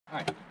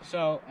Alright,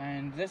 so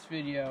in this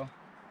video,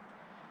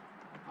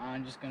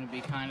 I'm just going to be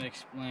kind of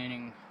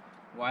explaining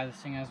why this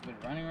thing hasn't been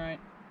running right,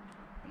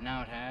 but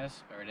now it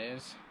has, or it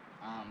is.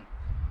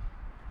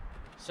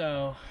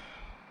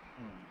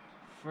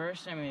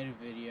 First I made a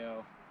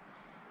video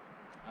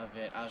of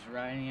it. I was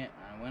riding it,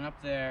 and I went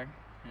up there,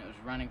 and it was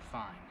running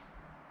fine.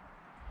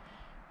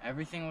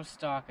 Everything was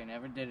stock. I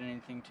never did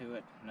anything to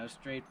it. No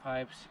straight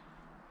pipes,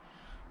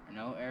 or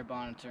no air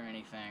bonnets or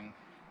anything.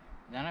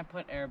 Then I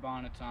put air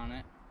bonnets on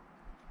it.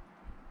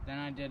 Then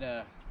I did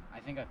I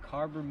think a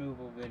carb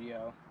removal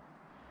video.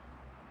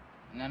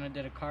 And then I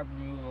did a carb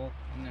removal,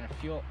 and then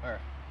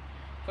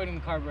putting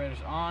the carburetors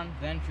on,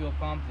 then fuel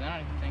pump. Then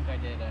I think I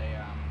did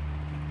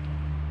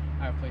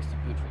I replaced the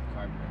boot for the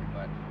carburetor,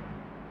 but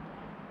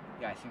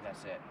yeah, I think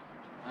that's it.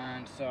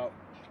 And so,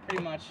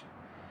 pretty much,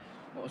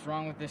 what was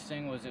wrong with this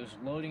thing was it was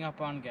loading up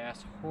on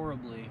gas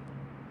horribly.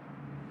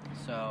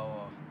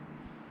 So,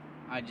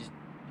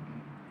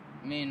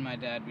 me and my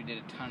dad, we did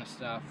a ton of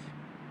stuff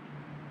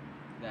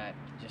that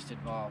just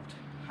involved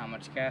how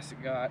much gas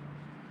it got.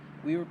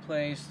 We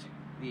replaced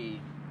the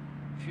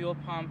fuel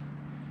pump,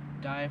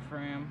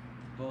 diaphragm,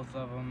 both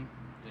of them,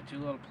 the two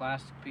little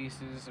plastic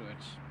pieces,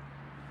 which,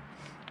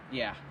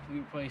 yeah, we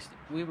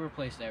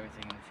replaced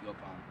everything in the fuel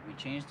pump. We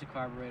changed the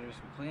carburetors,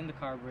 we cleaned the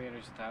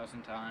carburetors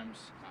 1,000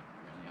 times, not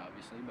really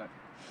obviously, but,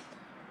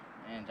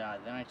 and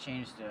then I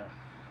changed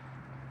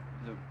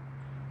the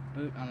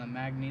boot on the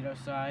magneto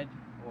side,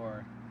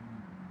 or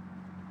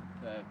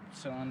the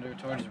cylinder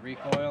towards the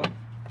recoil,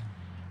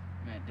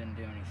 and it didn't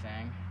do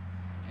anything.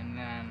 And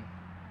then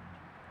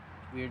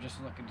we were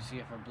just looking to see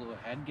if I blew a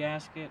head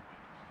gasket.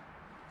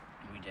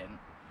 We didn't,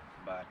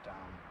 but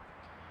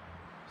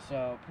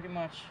so pretty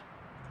much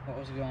what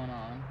was going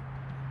on,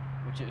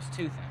 which it was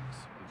two things,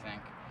 we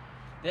think.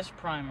 This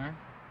primer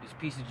is a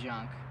piece of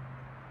junk.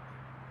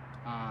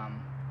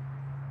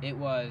 It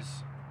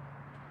was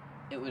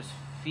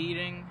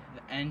feeding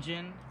the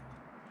engine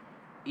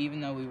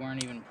even though we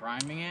weren't even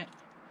priming it.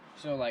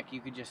 So like you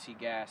could just see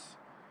gas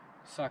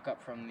suck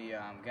up from the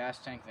gas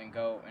tank, then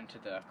go into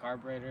the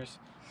carburetors.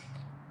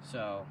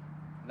 So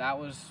that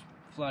was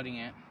flooding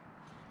it,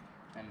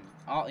 and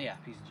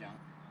piece of junk.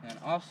 And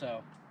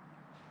also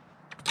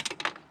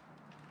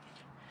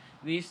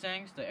these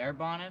things, the air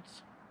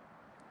bonnets,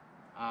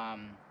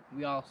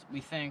 we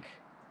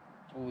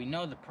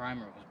know the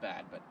primer was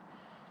bad, but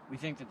we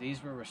think that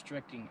these were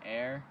restricting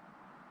air.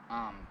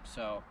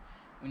 So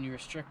when you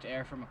restrict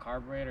air from a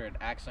carburetor, it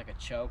acts like a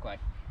choke. Like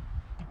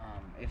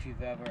if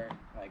you've ever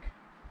like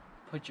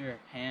put your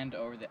hand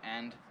over the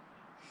end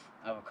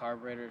of a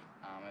carburetor,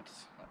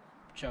 it's like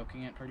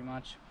choking it pretty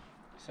much.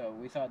 So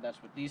we thought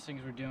that's what these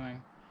things were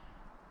doing.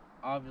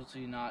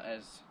 Obviously not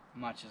as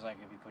much as like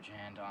if you put your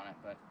hand on it,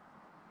 but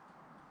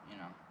you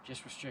know,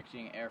 just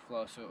restricting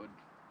airflow so it would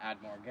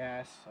add more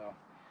gas. So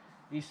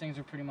these things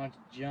are pretty much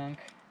junk.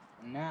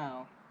 And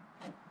now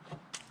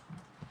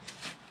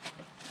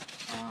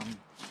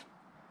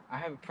I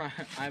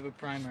have a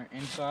primer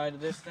inside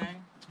of this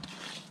thing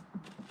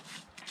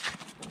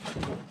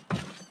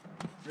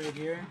right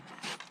here.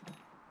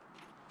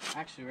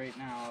 Actually, right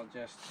now I'll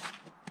just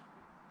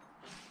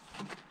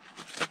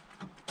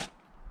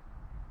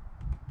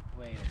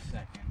wait a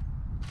second.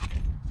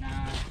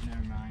 Nah,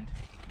 never mind.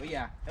 But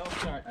yeah, it'll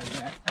start as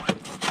that.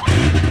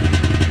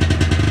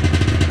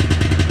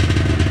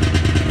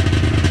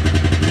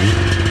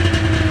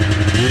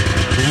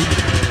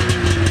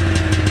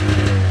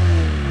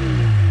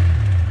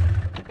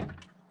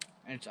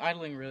 And it's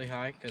idling really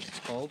high because it's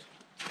cold.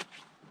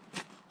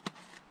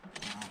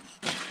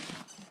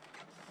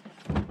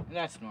 And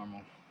that's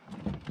normal.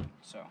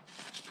 So,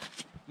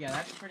 yeah,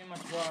 that's pretty much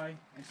why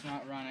it's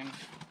not running,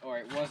 or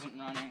it wasn't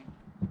running.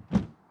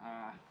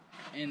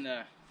 In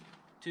the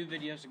 2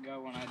 videos ago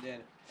when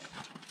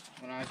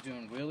I was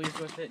doing wheelies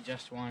with it,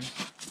 just one,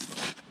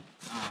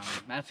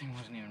 that thing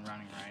wasn't even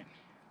running right.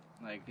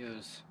 Like, it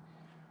was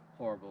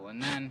horrible.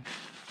 And then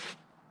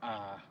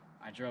I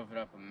drove it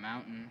up a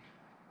mountain,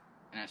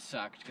 and it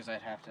sucked because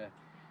I'd have to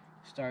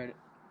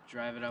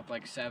drive it up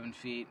like 7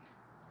 feet,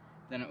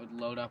 then it would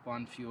load up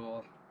on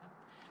fuel,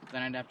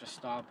 then I'd have to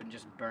stop and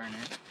just burn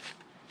it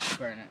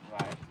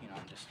by, you know,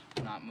 just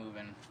not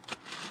moving,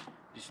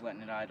 just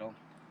letting it idle.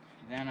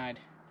 Then I'd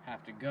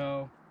have to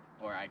go,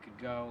 or I could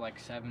go like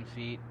 7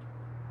 feet,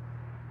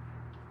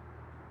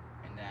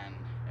 and then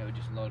it would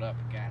just load up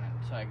again, and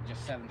so like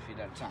just 7 feet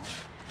at a time.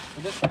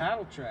 But this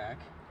paddle track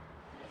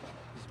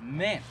is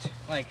mint.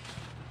 Like,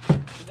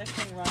 with this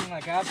thing running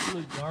like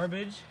absolute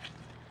garbage.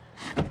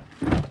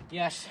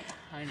 Yes,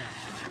 I know.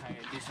 I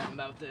gotta do something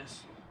about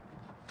this.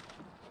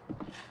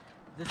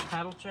 This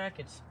paddle track,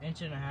 it's 1.5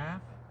 inches.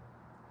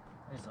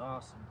 It's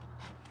awesome.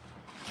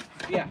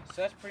 Yeah,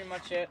 so that's pretty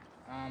much it.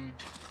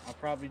 I'll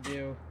probably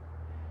do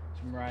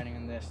some riding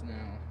on this, and then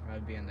I'll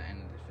probably be on the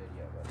end of this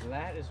video. But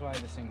that is why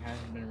this thing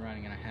hasn't been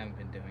running, and I haven't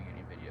been doing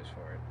any videos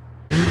for it.